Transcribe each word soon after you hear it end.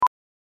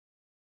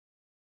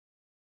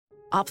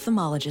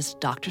Ophthalmologist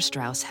Dr.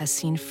 Strauss has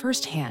seen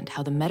firsthand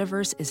how the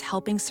metaverse is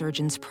helping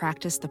surgeons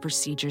practice the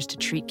procedures to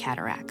treat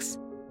cataracts.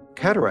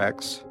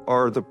 Cataracts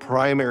are the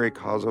primary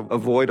cause of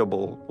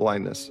avoidable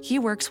blindness. He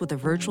works with a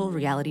virtual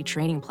reality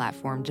training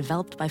platform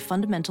developed by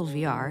Fundamental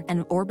VR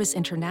and Orbis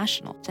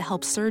International to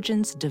help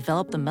surgeons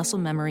develop the muscle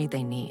memory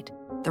they need.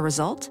 The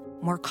result?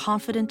 More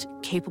confident,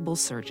 capable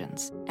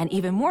surgeons. And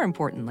even more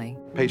importantly,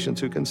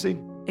 patients who can see.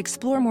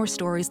 Explore more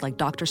stories like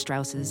Dr.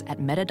 Strauss's at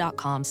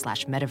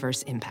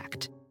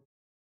meta.com/metaverseimpact.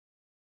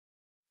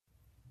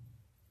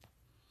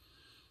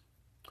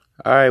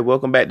 All right,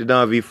 welcome back to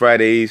Don V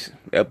Fridays,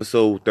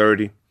 episode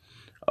 30.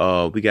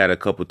 We got a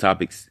couple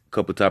topics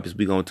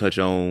we gonna touch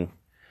on.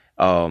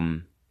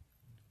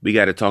 We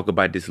got to talk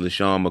about this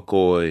LaShawn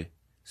McCoy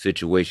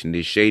situation,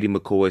 this Shady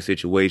McCoy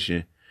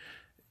situation.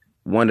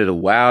 One of the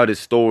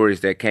wildest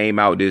stories that came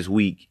out this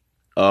week.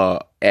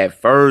 At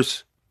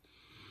first,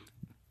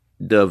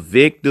 the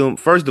victim.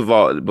 First of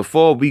all,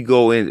 before we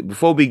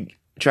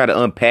try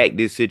to unpack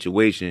this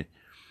situation,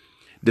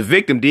 the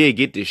victim did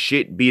get the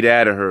shit beat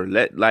out of her.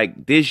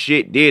 This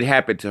shit did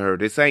happen to her.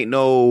 This ain't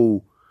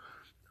no,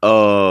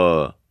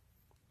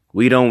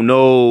 we don't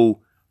know,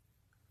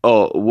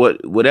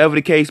 whatever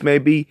the case may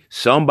be,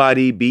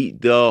 somebody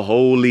beat the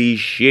holy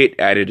shit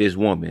out of this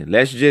woman.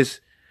 Let's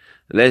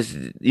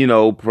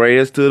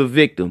prayers to the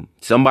victim.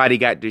 Somebody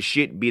got the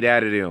shit beat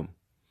out of them.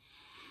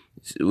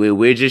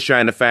 We're just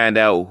trying to find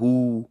out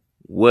who,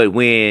 what,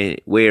 when,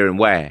 where, and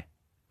why.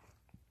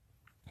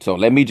 So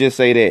let me just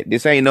say that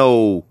this ain't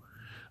no,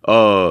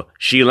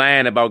 she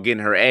lying about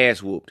getting her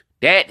ass whooped.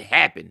 That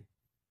happened.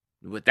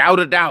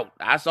 Without a doubt.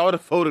 I saw the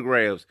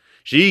photographs.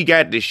 She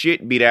got the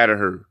shit beat out of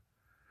her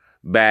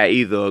by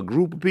either a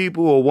group of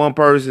people or one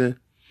person.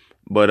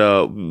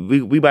 But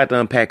we about to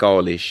unpack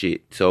all this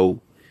shit.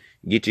 So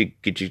get your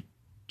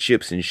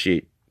chips and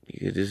shit.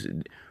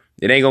 It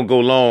ain't gonna go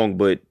long,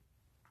 but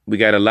we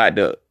got a lot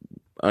to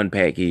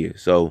unpack here.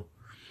 So,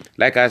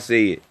 like I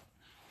said,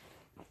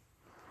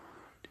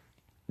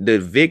 the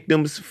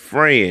victim's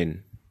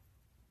friend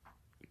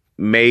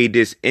made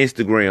this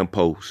Instagram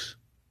post,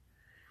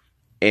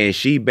 and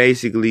she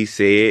basically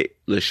said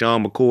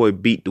LaShawn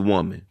McCoy beat the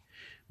woman,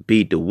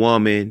 beat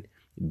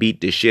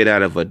the shit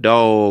out of a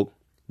dog,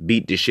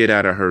 beat the shit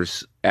out of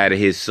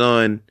his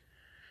son.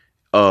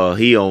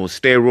 He on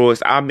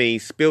steroids. I mean,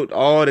 spilled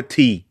all the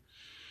tea.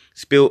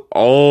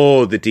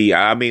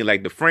 I mean,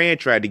 like, the friend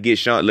tried to get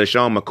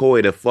LaShawn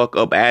McCoy the fuck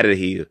up out of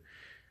here.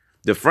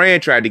 The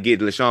friend tried to get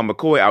LaShawn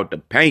McCoy out the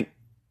paint.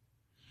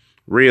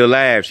 Real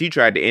life. She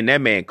tried to end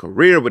that man's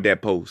career with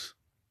that post.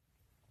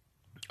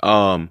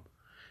 And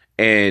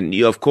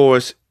of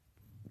course,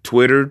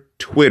 Twitter,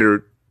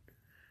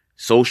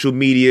 social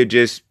media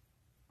just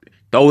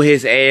throw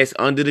his ass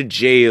under the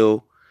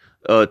jail,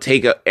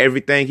 take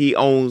everything he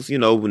owns,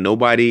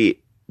 nobody,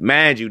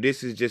 mind you,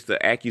 this is just an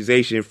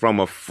accusation from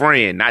a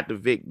friend, not the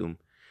victim.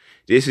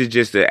 This is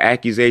just an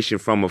accusation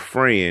from a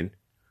friend.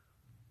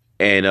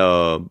 And,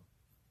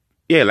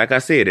 yeah, like I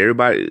said,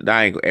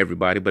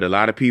 everybody, but a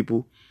lot of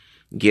people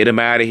get him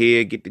out of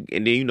here,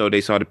 and then,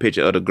 they saw the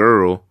picture of the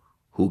girl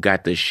who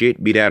got the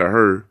shit beat out of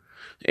her.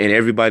 And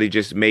everybody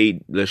just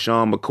made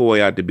LaShawn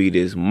McCoy out to be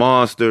this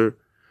monster.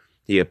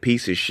 He a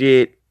piece of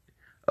shit.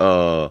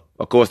 Of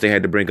course, they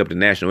had to bring up the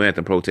national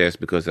anthem protest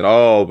because it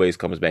always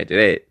comes back to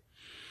that.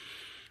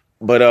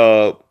 But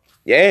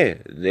yeah,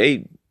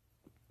 they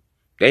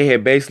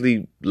had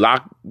basically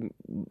locked.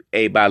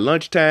 By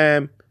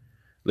lunchtime,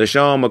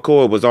 LaShawn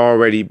McCoy was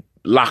already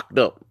locked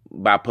up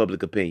by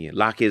public opinion.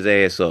 Lock his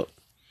ass up.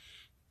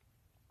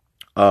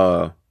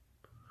 But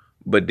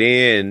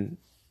then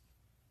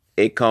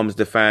it comes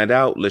to find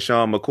out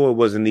LaShawn McCoy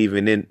wasn't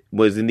even in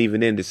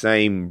the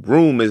same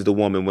room as the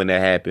woman when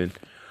that happened.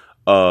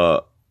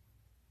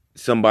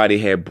 Somebody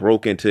had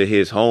broke into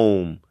his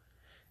home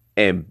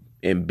and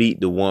beat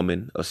the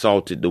woman,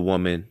 assaulted the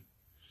woman,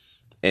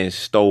 and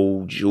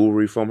stole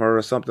jewelry from her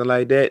or something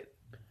like that.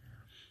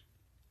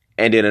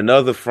 And then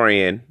another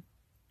friend,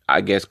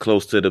 I guess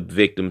close to the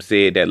victim,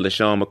 said that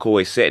LaShawn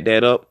McCoy set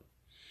that up.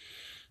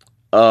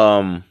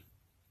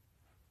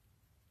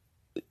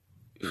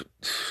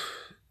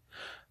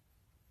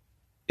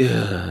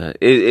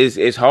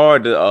 It's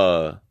hard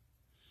to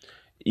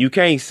you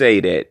can't say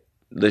that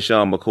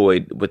LaShawn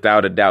McCoy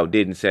without a doubt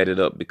didn't set it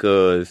up,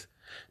 because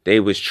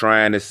they was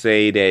trying to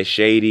say that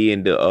Shady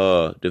and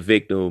the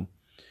victim,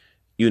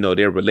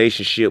 their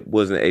relationship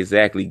wasn't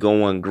exactly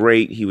going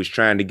great. He was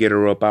trying to get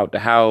her up out the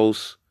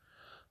house.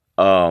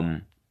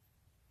 I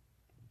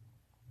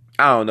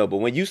don't know, but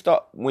when you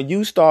start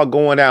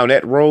going down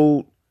that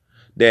road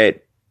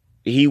that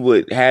he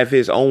would have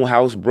his own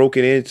house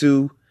broken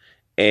into,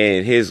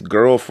 and his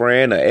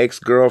girlfriend or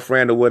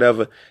ex-girlfriend or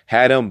whatever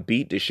had him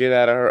beat the shit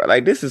out of her.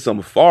 Like, this is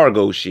some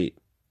Fargo shit.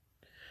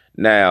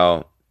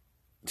 Now,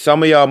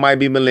 some of y'all might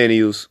be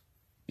millennials.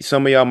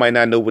 Some of y'all might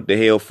not know what the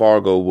hell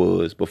Fargo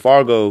was. But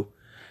Fargo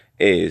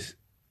it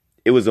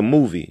was a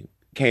movie.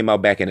 Came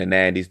out back in the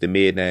 90s, the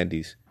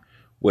mid-90s,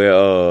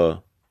 where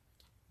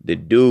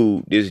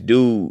this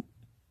dude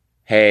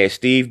had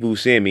Steve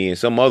Buscemi and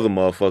some other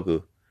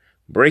motherfucker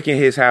break in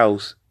his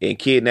house and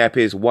kidnap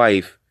his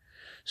wife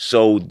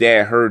so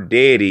that her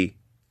daddy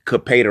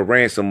could pay the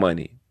ransom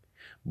money.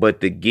 But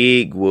the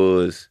gig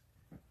was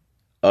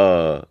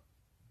the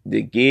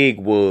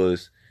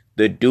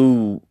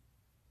dude.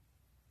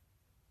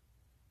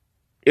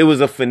 It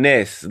was a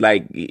finesse.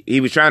 Like, he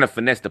was trying to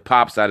finesse the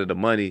pops out of the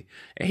money,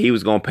 and he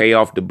was gonna pay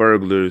off the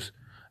burglars,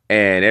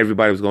 and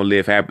everybody was gonna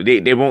live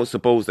happy. They weren't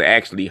supposed to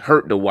actually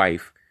hurt the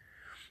wife.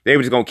 They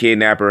were just gonna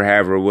kidnap her,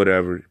 have her,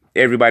 whatever.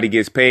 Everybody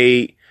gets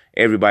paid,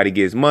 everybody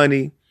gets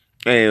money,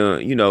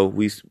 and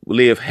we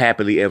live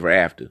happily ever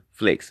after,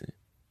 flexing.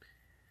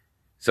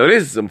 So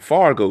this is some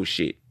Fargo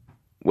shit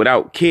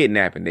without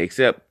kidnapping.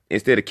 Except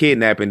instead of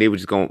kidnapping, they were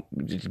just gonna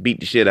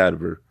beat the shit out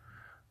of her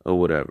or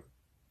whatever.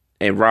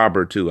 And rob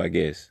her too, I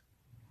guess.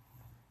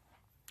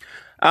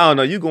 I don't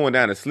know. You going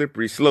down a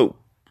slippery slope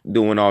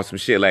doing all some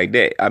shit like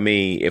that. I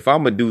mean, if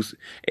I'm gonna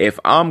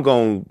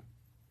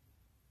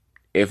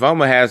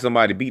have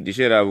somebody beat the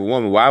shit out of a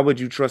woman, why would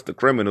you trust a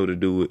criminal to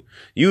do it?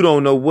 You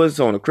don't know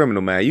what's on a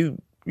criminal, man.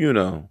 You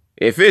know.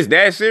 If it's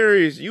that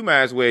serious, you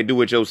might as well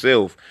do it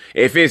yourself.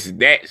 If it's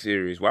that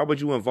serious, why would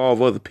you involve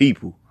other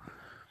people?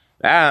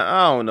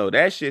 I don't know.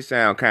 That shit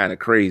sound kind of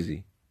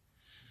crazy.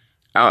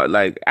 I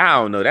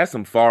don't know. That's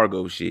some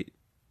Fargo shit.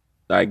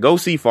 Like, go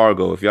see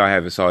Fargo if y'all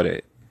haven't saw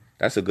that.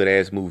 That's a good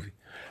ass movie.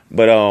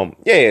 But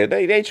yeah,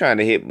 they trying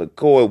to hit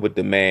McCoy with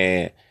the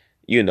man.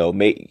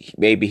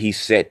 Maybe he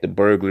set the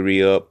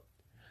burglary up.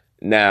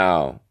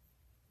 Now,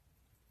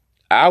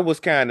 I was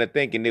kind of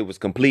thinking it was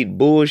complete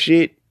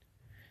bullshit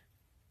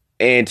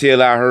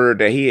until I heard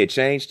that he had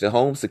changed the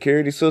home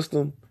security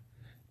system,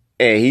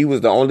 and he was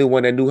the only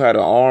one that knew how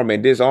to arm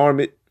and disarm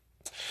it.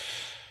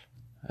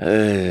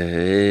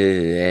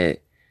 That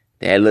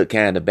looked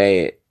kind of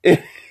bad.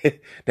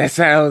 That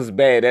sounds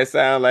bad. That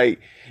sounds like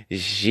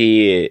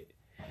shit.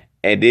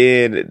 And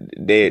then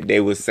they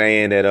was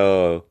saying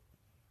that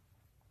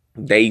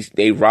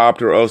they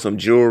robbed her of some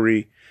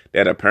jewelry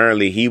that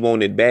apparently he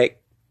wanted back.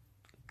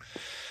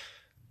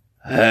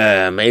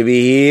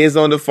 Maybe he is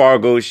on the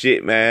Fargo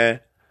shit,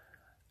 man.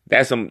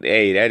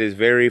 That is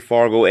very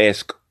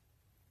Fargo-esque,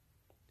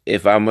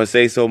 if I must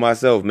say so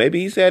myself.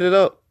 Maybe he set it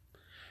up.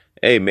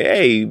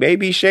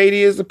 Maybe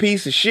Shady is a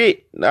piece of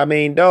shit. I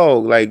mean,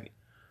 dog, like,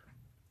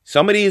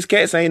 some of these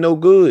cats ain't no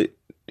good.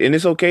 And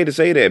it's okay to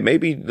say that.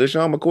 Maybe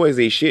LaShawn McCoy is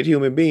a shit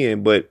human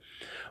being, but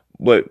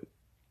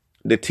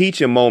the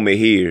teaching moment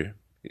here,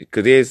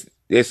 because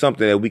there's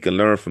something that we can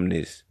learn from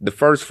this. The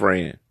first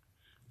friend,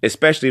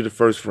 especially the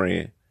first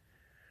friend,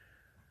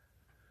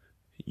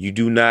 you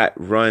do not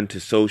run to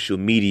social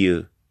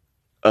media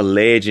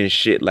alleging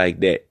shit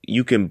like that.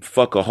 You can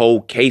fuck a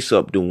whole case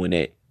up doing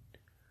that.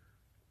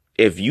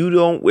 If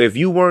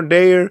you weren't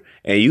there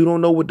and you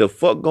don't know what the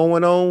fuck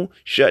going on,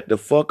 shut the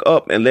fuck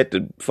up and let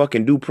the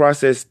fucking due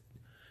process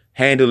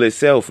handle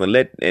itself, and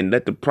let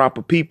the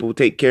proper people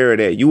take care of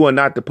that. You are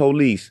not the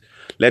police.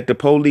 Let the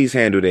police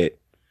handle that.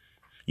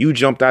 You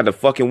jumped out the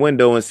fucking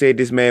window and said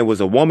this man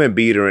was a woman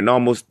beater and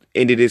almost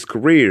ended his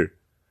career,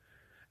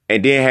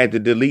 and then had to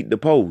delete the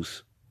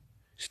post.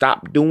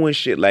 Stop doing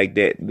shit like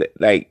that.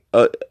 Like,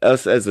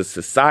 us as a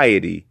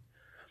society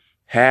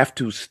have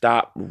to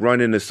stop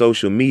running the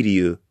social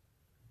media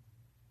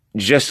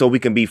just so we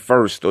can be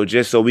first, or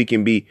just so we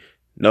can be.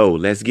 No,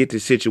 let's get the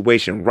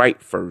situation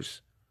right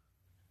first.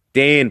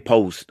 Then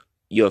post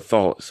your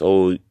thoughts,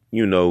 or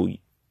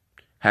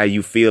how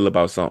you feel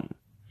about something.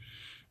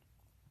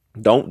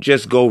 Don't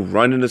just go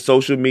running the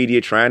social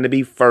media trying to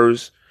be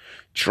first,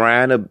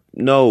 trying to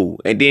know.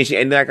 And then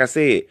and like I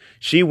said,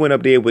 she went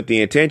up there with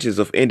the intentions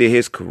of ending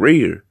his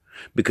career,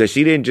 because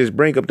she didn't just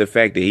bring up the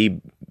fact that he,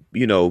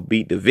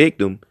 beat the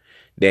victim,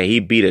 that he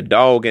beat a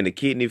dog and a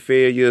kidney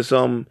failure or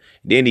something.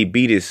 Then he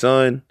beat his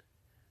son.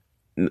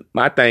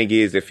 My thing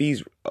is, if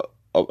he's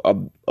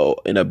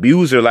an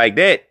abuser like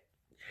that,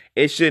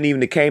 it shouldn't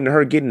even have came to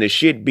her getting the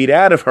shit beat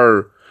out of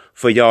her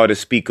for y'all to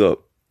speak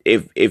up.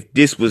 If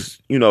this was,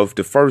 if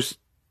the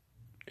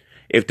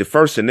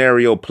first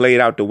scenario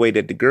played out the way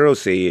that the girl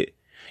said,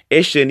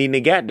 it shouldn't even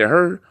have got to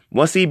her.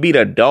 Once he beat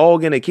a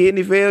dog and a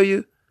kidney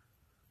failure,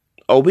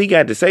 we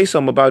got to say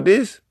something about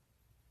this.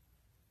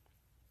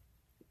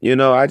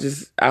 I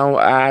just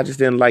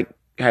didn't like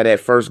how that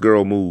first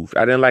girl moved.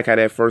 I didn't like how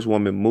that first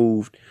woman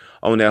moved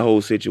on that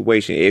whole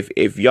situation.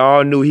 If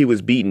y'all knew he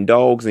was beating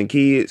dogs and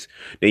kids,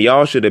 then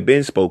y'all should have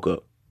been spoke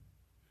up.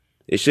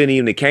 It shouldn't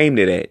even have came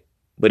to that.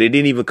 But it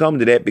didn't even come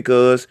to that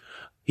because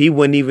he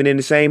wasn't even in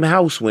the same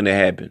house when it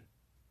happened.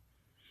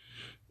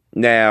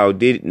 Now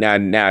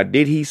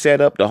did he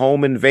set up the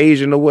home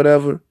invasion or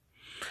whatever?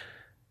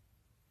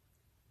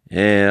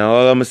 And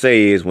all I'm gonna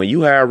say is, when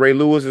you hire Ray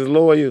Lewis's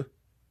lawyer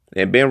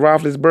and Ben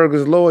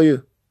Roethlisberger's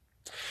lawyer,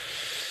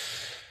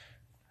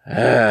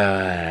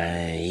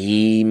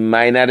 he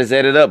might not have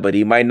set it up, but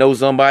he might know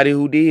somebody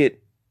who did.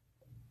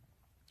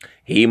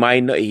 He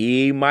might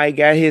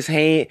got his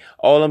hand.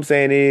 All I'm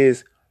saying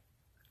is,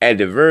 at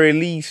the very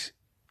least,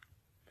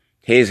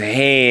 his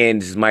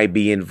hands might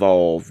be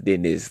involved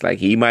in this. Like,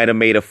 he might have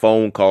made a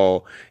phone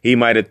call. He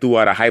might have threw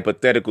out a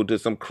hypothetical to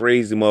some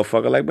crazy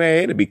motherfucker. Like,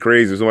 man, it'd be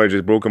crazy if somebody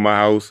just broke in my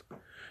house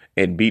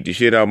and beat the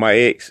shit out of my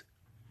ex.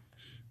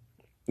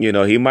 You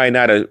know, he might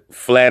not have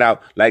flat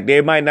out, like,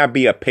 there might not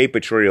be a paper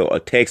trail, a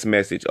text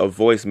message, a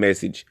voice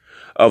message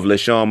of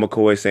LaShawn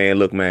McCoy saying,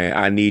 look, man,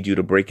 I need you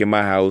to break in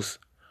my house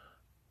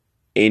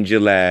in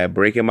July,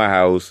 break in my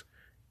house,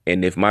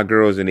 and if my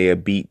girl's in there,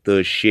 beat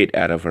the shit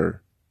out of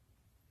her.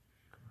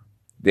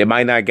 There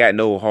might not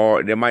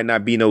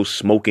be no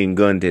smoking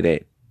gun to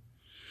that.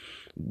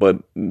 But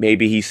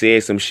maybe he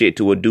said some shit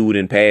to a dude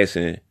in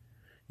passing,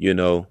 you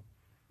know.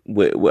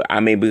 I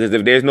mean, because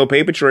if there's no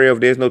paper trail, if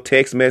there's no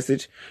text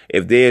message,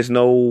 if there's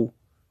no,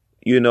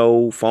 you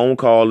know, phone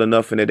call or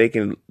nothing that they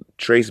can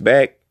trace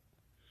back,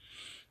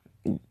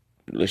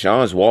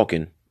 LaShawn's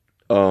walking.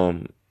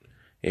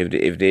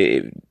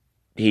 If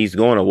he's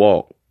going to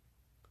walk.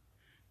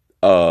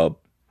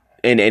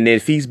 And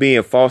if he's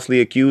being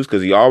falsely accused,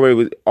 because he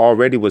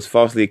already was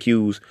falsely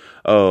accused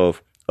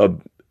of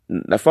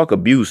fuck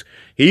abuse.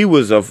 He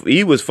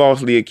was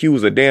falsely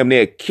accused of damn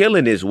near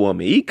killing this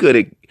woman.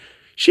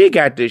 She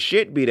got the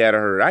shit beat out of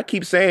her. I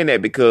keep saying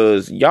that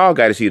because y'all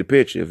got to see the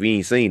picture if you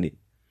ain't seen it.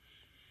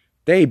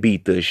 They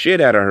beat the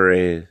shit out of her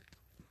ass.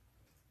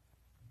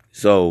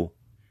 So,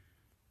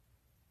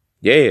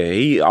 yeah,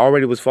 he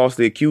already was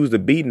falsely accused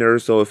of beating her.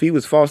 So if he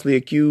was falsely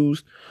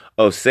accused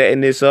of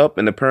setting this up,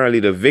 and apparently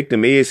the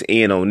victim is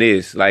in on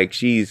this, like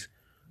she's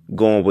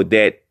going with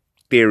that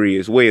theory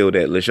as well,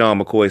 that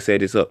LaShawn McCoy set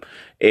this up.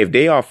 If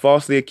they are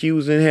falsely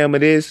accusing him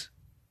of this,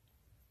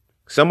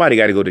 somebody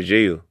got to go to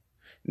jail.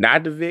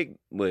 Not the victim.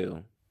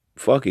 Well,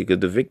 fuck it,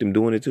 because the victim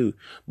doing it too.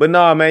 But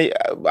nah, man,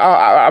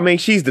 I mean,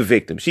 she's the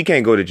victim. She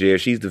can't go to jail.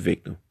 She's the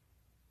victim.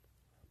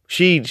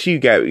 She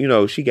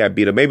got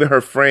beat up. Maybe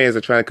her friends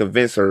are trying to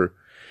convince her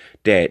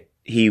that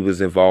he was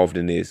involved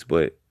in this,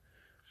 but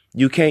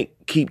you can't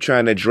keep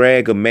trying to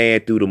drag a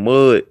man through the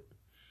mud.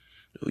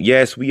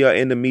 Yes, we are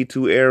in the Me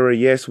Too era.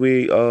 Yes,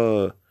 we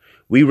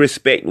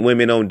respect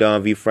women on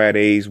Don V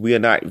Fridays. We are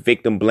not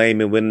victim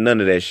blaming with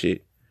none of that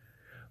shit.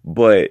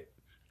 But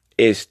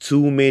it's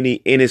too many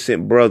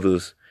innocent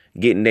brothers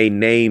getting their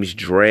names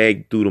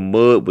dragged through the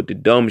mud with the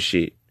dumb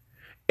shit.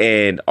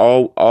 And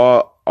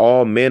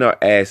all men are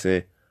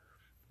asking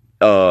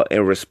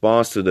in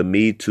response to the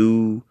Me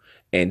Too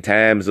and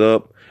Time's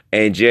Up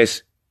and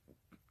just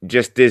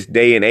this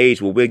day and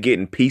age where we're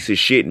getting piece of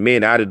shit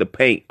men out of the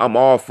paint. I'm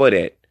all for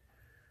that.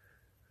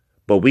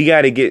 But we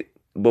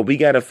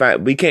gotta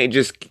find, we can't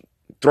just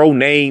throw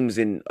names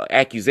and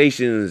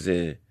accusations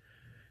and,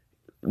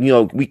 you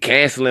know, we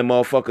canceling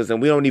motherfuckers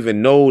and we don't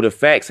even know the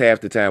facts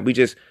half the time. We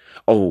just,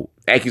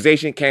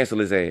 accusation, cancel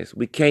his ass.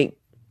 We can't.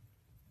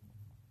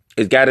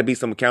 It's got to be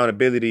some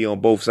accountability on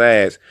both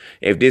sides.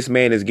 If this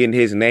man is getting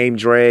his name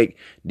dragged,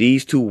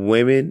 these two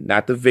women,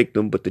 not the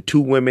victim, but the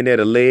two women that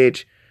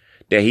allege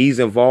that he's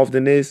involved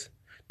in this,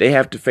 they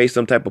have to face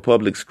some type of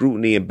public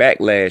scrutiny and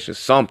backlash or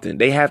something.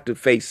 They have to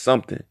face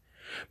something.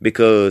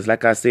 Because,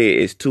 like I said,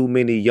 it's too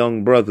many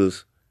young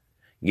brothers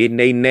getting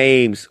their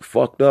names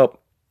fucked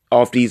up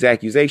off these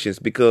accusations,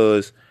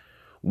 because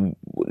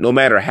no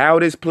matter how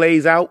this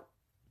plays out,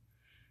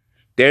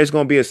 there's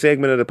going to be a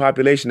segment of the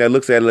population that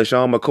looks at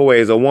LaShawn McCoy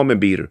as a woman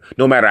beater.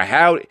 No matter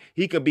how,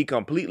 he could be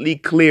completely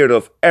cleared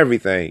of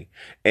everything.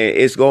 And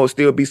it's going to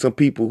still be some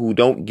people who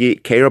don't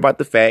care about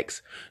the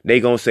facts. They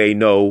going to say,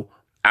 no,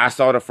 I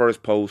saw the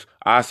first post.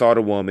 I saw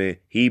the woman.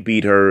 He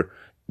beat her.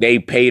 They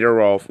paid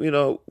her off, you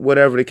know,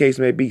 whatever the case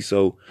may be.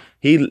 So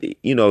he's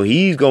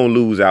going to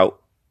lose out.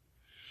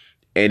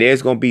 And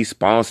there's going to be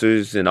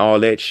sponsors and all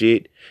that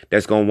shit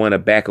that's going to want to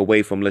back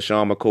away from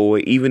LaShawn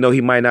McCoy, even though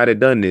he might not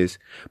have done this,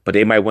 but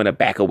they might want to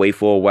back away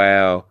for a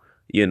while.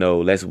 You know,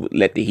 let's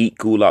let the heat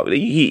cool off.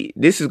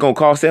 This is going to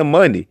cost them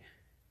money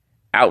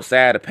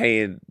outside of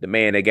paying the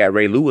man that got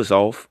Ray Lewis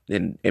off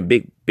and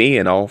Big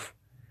Ben off.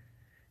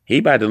 He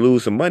about to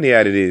lose some money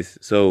out of this.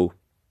 So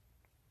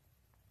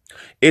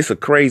it's a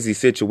crazy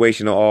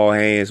situation on all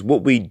hands.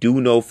 What we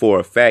do know for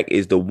a fact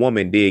is the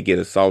woman did get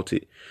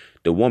assaulted.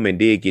 The woman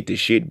did get the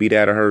shit beat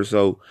out of her.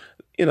 So,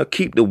 you know,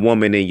 keep the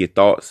woman in your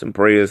thoughts and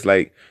prayers.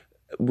 Like,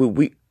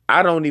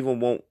 I don't even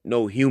want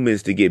no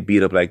humans to get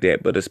beat up like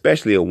that, but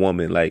especially a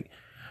woman. Like,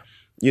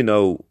 you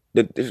know,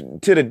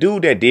 to the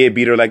dude that did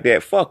beat her like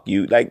that, fuck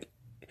you. Like,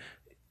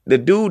 the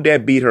dude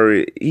that beat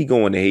her,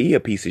 he a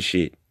piece of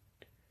shit.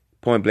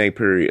 Point blank,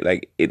 period.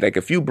 Like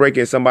if you break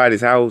in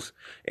somebody's house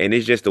and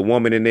it's just a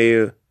woman in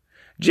there,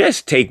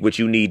 just take what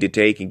you need to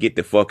take and get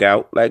the fuck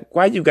out. Like,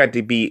 why you got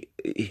to be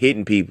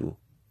hitting people?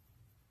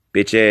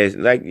 Bitch ass,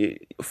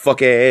 like,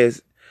 fuck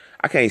ass.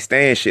 I can't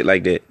stand shit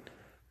like that.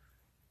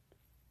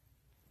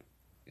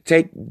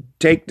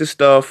 Take the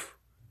stuff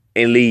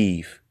and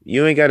leave.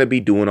 You ain't gotta be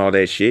doing all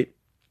that shit.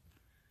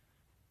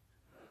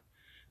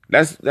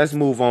 Let's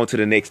move on to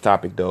the next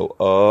topic though.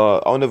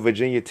 On the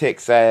Virginia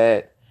Tech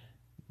side,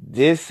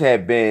 this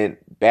had been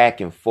back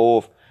and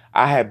forth.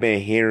 I have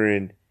been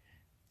hearing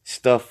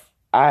stuff.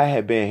 I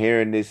have been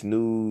hearing this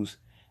news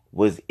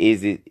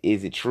Is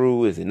it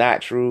true? Is it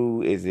not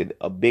true? Is it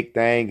a big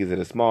thing? Is it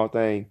a small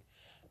thing?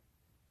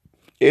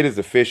 It is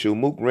official.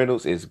 Mook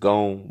Reynolds is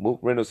gone. Mook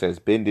Reynolds has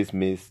been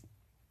dismissed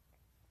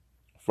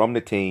from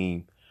the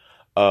team.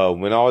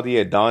 When all the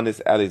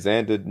Adonis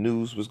Alexander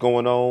news was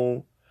going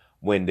on,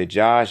 when the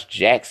Josh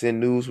Jackson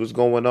news was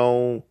going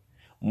on,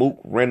 Mook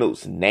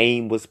Reynolds'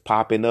 name was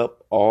popping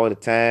up all the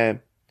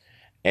time.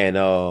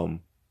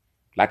 And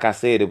like I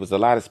said, it was a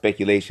lot of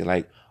speculation.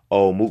 Like,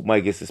 oh, Mook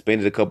might get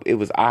suspended a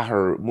couple. I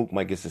heard Mook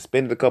might get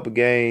suspended a couple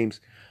games.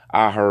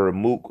 I heard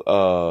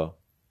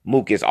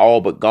Mook is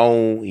all but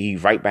gone.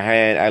 He's right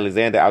behind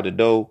Alexander out the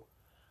door.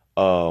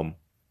 Um,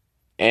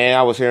 and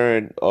I was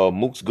hearing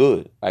Mook's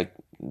good. Like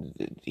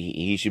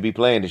he should be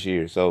playing this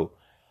year. So,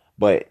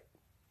 but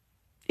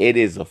it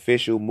is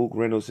official. Mook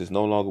Reynolds is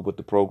no longer with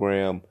the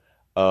program.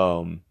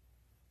 Um,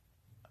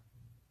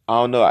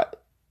 I don't know.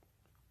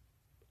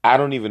 I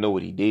don't even know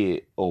what he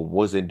did or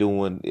wasn't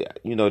doing.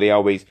 They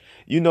always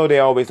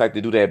like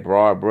to do that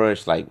broad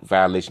brush, like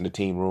violation of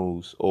team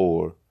rules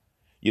or,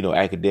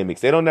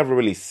 academics. They don't never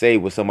really say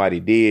what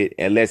somebody did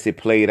unless it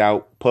played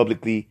out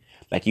publicly.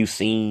 Like you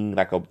seen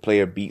like a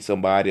player beat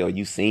somebody or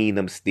you seen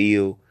them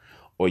steal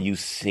or you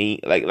seen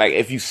like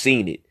if you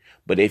seen it.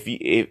 But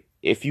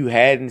if you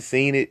hadn't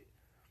seen it,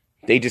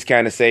 they just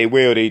kind of say,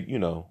 well, they,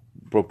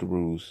 broke the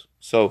rules.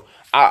 So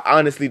I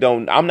honestly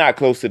I'm not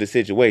close to the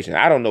situation.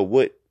 I don't know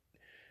what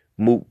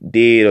Mook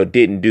did or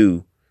didn't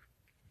do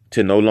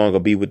to no longer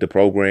be with the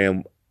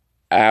program.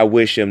 I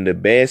wish him the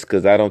best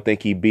because I don't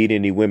think he beat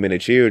any women or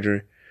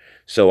children.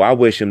 So I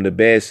wish him the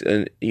best,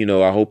 and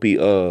I hope he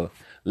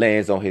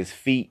lands on his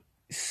feet.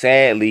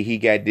 Sadly, he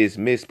got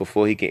dismissed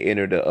before he can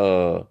enter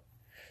the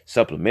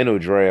supplemental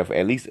draft.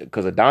 At least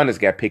because Adonis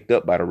got picked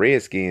up by the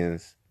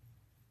Redskins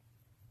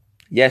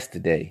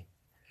yesterday.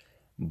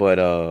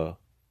 But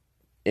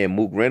in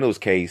Mook Reynolds'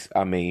 case,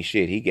 I mean,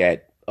 shit, he got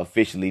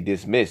officially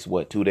dismissed,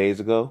 2 days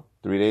ago?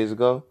 3 days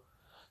ago?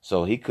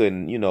 So he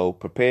couldn't,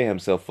 prepare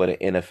himself for the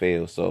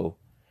NFL. So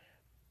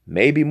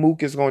maybe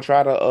Mook is going to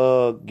try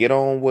to get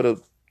on with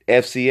a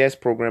FCS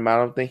program. I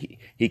don't think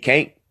he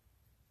can't.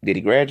 Did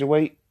he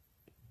graduate?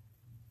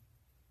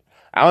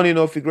 I don't even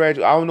know if he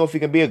graduated. I don't know if he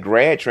can be a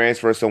grad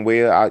transfer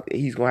somewhere.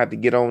 He's going to have to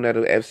get on at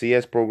a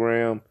FCS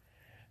program.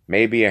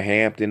 Maybe a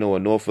Hampton or a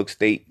Norfolk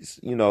State,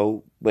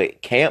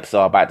 but camps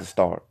are about to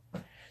start.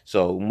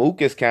 So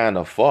Mook is kind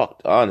of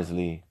fucked,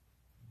 honestly.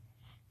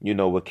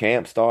 With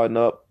camp starting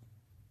up,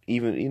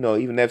 even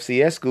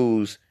FCS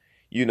schools,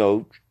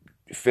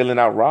 filling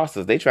out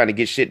rosters. They trying to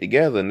get shit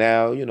together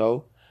now.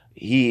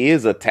 He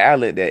is a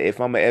talent that if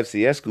I'm an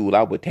FCS school,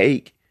 I would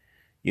take.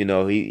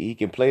 He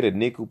can play the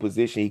nickel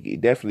position. He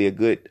definitely a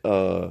good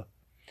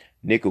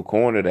nickel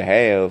corner to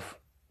have.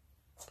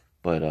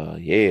 But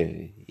yeah,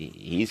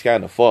 he's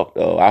kind of fucked.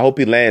 I hope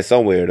he lands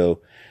somewhere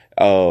though.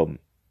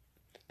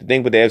 The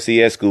thing with the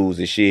FCS schools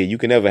is shit. You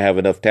can never have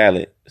enough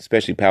talent,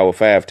 especially Power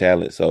 5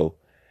 talent. So,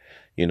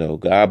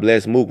 God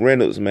bless Mook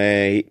Reynolds,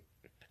 man.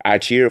 I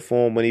cheered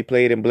for him when he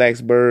played in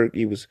Blacksburg.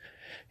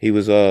 He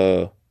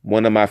was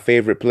one of my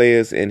favorite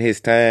players in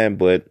his time.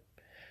 But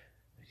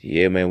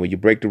yeah, man, when you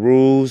break the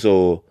rules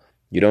or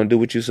you don't do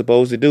what you're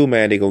supposed to do,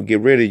 man, they're gonna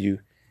get rid of you.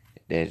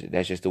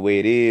 That's just the way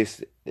it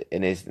is.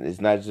 And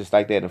it's not just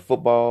like that in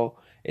football.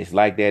 It's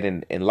like that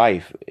in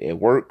life, at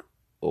work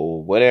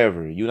or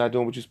whatever. You're not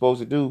doing what you're supposed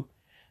to do.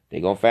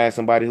 They're going to find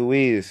somebody who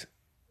is.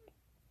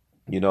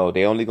 They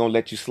only going to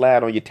let you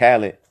slide on your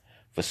talent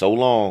for so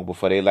long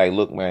before they like,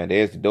 look, man,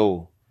 there's the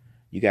door.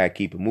 You got to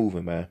keep it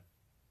moving, man.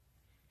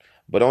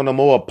 But on a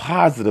more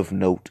positive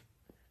note,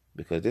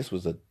 because this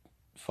was a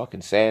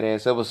fucking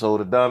sad-ass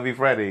episode of Don V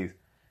Fridays,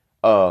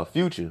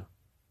 Future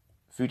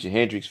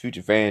Hendrix,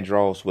 Future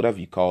Vandross, whatever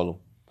you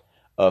call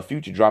them.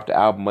 Future dropped the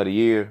album of the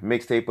year,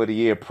 mixtape of the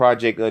year,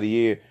 project of the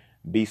year.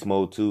 Beast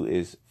Mode 2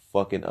 is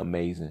fucking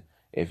amazing.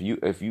 If you're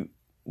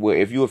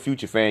a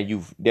Future fan,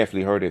 you've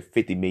definitely heard it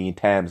 50 million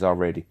times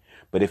already.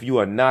 But if you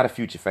are not a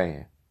Future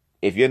fan,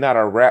 if you're not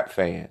a rap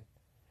fan,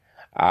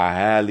 I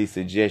highly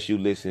suggest you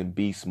listen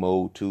Beast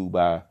Mode 2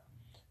 by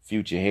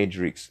Future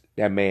Hendrix.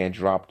 That man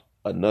dropped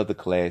another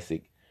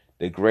classic.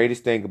 The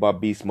greatest thing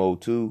about Beast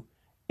Mode 2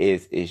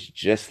 is it's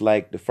just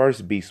like the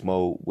first Beast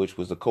Mode, which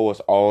was, of course,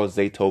 all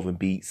Zaytoven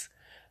beats,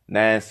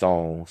 9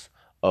 songs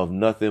of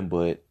nothing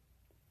but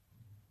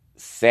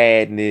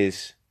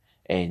sadness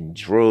and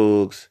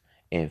drugs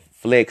and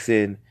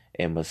flexing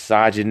and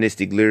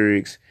misogynistic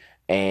lyrics,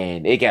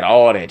 and it got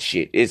all that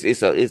shit.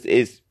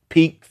 It's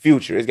peak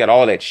Future. It's got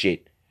all that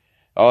shit,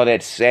 all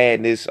that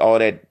sadness, all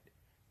that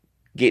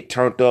get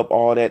turned up,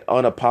 all that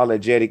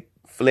unapologetic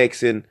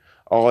flexing,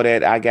 all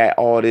that I got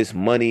all this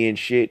money and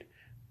shit.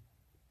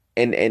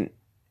 And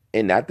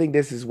I think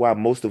this is why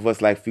most of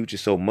us like Future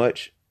so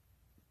much,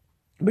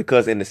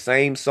 because in the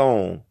same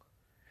song,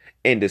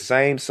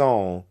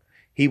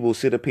 he will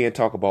sit up here and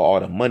talk about all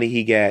the money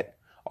he got,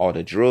 all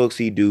the drugs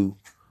he do,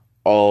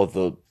 all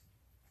the,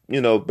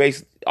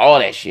 all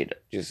that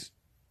shit, just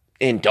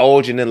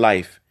indulging in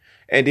life.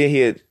 And then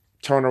he'll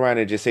turn around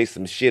and just say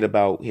some shit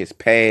about his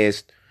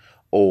past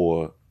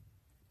or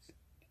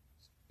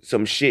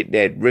some shit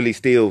that really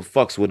still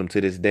fucks with him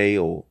to this day,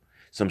 or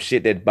some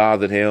shit that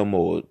bothered him,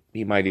 or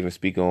he might even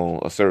speak on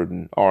a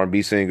certain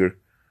R&B singer.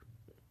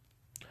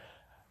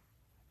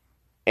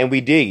 And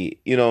we dig it,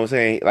 you know what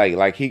I'm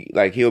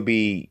saying? He'll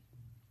be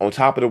on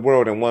top of the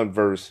world in one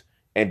verse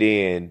and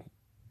then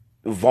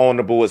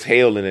vulnerable as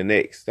hell in the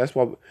next. That's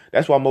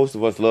why most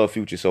of us love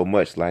Future so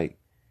much. Like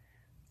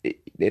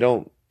you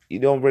don't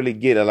really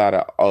get a lot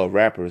of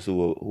rappers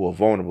who are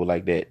vulnerable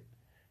like that.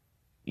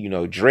 You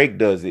know, Drake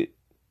does it,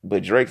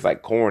 but Drake's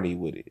like corny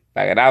with it.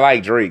 Like, and I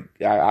like Drake.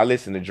 I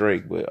listen to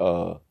Drake,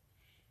 but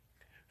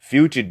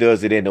Future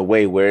does it in a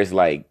way where it's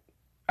like,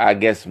 I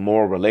guess,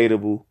 more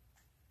relatable.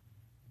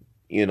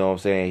 You know what I'm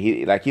saying?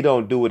 He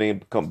don't do it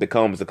and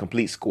becomes a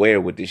complete square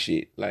with this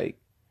shit.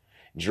 Like,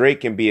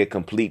 Drake can be a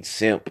complete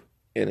simp,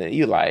 and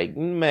you like,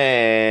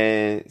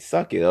 man,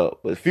 suck it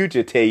up. But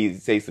Future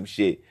say some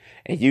shit,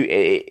 and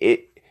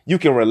you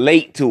can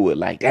relate to it.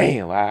 Like,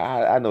 damn,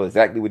 I know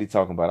exactly what he's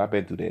talking about. I've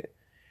been through that.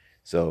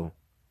 So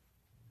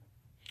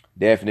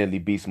definitely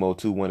Beast Mode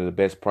 2, one of the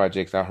best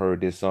projects I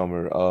heard this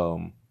summer.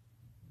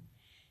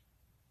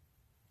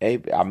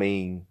 I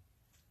mean,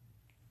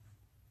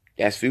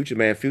 that's Future,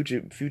 man.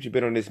 Future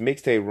been on this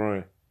mixtape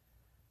run.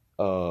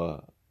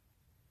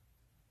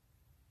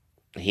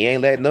 He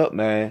ain't letting up,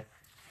 man.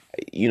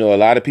 You know, a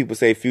lot of people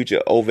say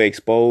Future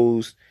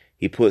overexposed.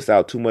 He puts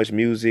out too much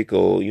music,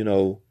 or, you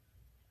know,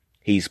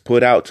 he's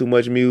put out too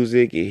much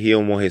music. He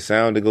don't want his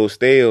sound to go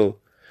stale.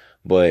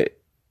 But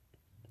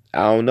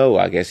I don't know.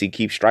 I guess he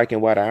keeps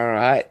striking while the iron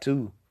hot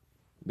too,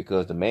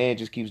 because the man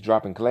just keeps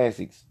dropping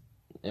classics.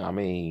 I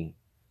mean,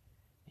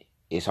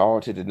 it's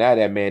hard to deny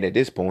that man at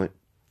this point.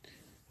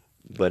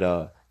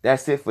 But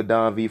that's it for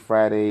Don V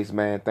Fridays,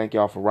 man. Thank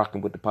y'all for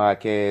rocking with the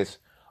podcast.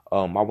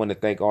 I want to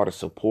thank all the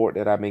support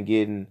that I've been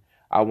getting.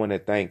 I want to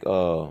thank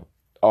all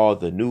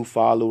the new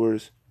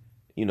followers.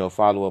 You know,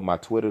 follow my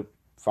Twitter.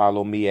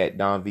 Follow me at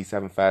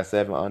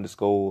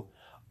DonV757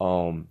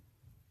 _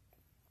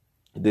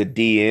 the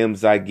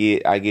DMs I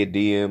get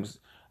DMs.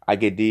 I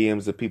get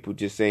DMs of people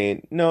just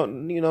saying, no,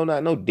 you know,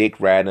 not no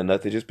dick riding or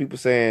nothing. Just people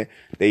saying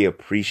they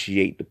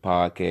appreciate the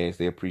podcast.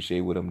 They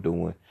appreciate what I'm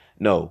doing.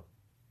 No,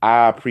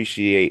 I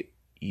appreciate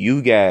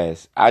you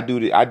guys. I do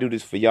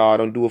this for y'all. I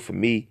don't do it for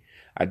me.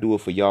 I do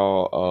it for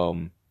y'all.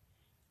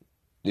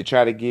 To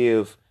try to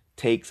give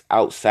takes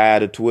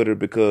outside of Twitter,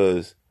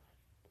 because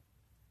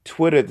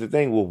Twitter, the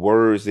thing with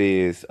words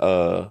is,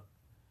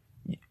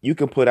 you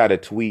can put out a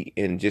tweet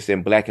and just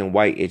in black and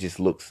white, it just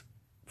looks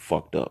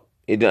fucked up.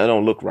 It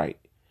don't look right.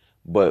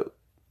 But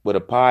with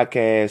a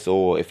podcast,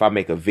 or if I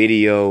make a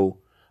video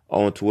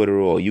on Twitter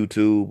or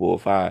YouTube, or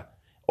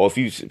if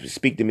you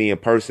speak to me in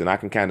person, I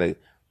can kind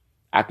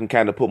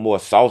of put more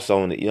sauce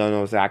on it. You know what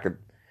I'm saying?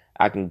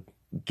 I can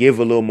give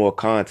a little more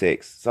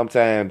context.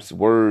 Sometimes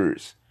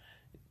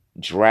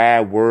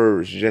dry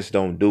words just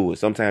don't do it.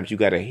 Sometimes you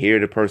got to hear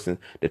the person,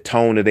 the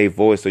tone of their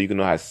voice, so you can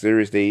know how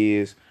serious they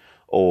is,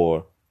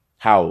 or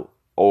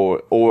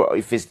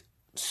if it's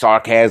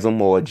sarcasm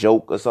or a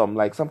joke or something.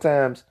 Like,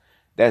 sometimes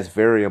that's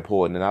very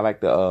important, and I like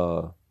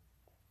to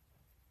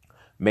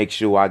make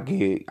sure I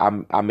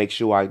make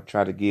sure I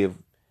try to give,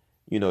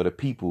 you know, the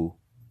people,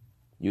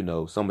 you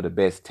know, some of the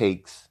best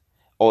takes,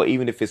 or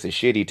even if it's a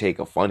shitty take,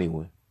 a funny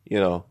one. You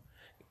know,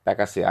 like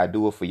I said, I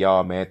do it for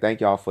y'all, man. Thank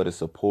y'all for the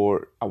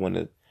support. I want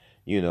to,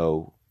 you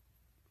know,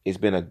 it's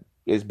been a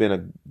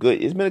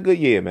good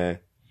year, man.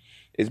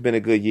 It's been a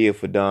good year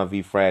for Don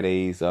V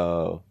Fridays.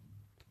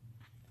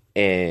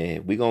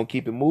 And we gonna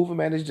keep it moving,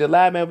 man. It's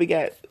July, man. We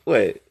got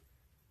what?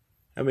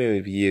 How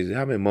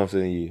many months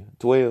in a year?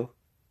 12.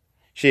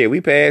 Shit,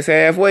 we passed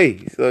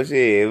halfway. So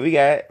shit, we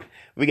got,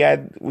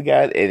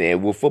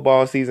 and with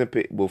football season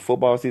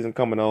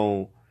coming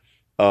on,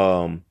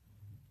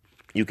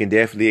 you can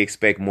definitely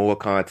expect more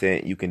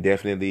content. You can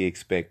definitely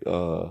expect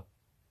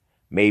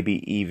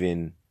maybe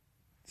even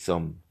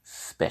some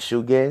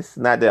special guests.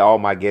 Not that all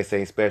my guests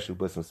ain't special,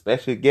 but some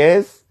special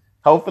guests,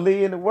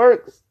 hopefully, in the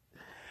works.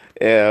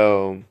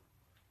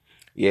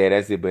 Yeah,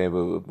 that's it, man.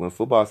 But when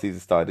football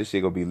season starts, this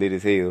shit gonna be lit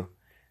as hell.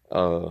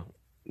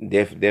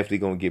 Definitely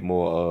gonna get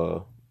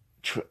more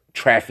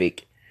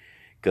traffic,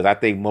 because I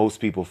think most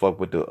people fuck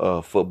with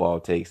the football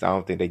takes. I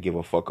don't think they give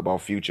a fuck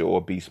about Future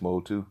or Beast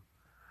Mode 2.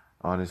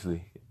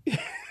 Honestly,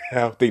 I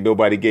don't think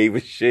nobody gave a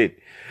shit.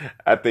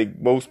 I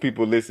think most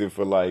people listen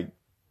for like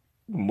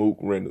Mook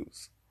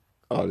Reynolds.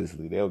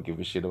 Honestly, they don't give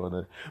a shit about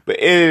that. But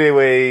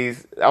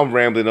anyways, I'm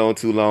rambling on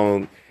too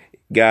long.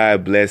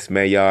 God bless,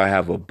 man. Y'all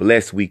have a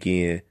blessed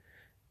weekend.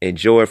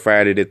 Enjoy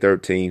Friday the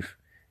 13th.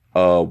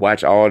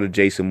 Watch all the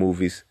Jason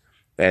movies.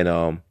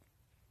 And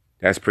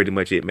that's pretty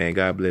much it, man.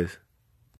 God bless.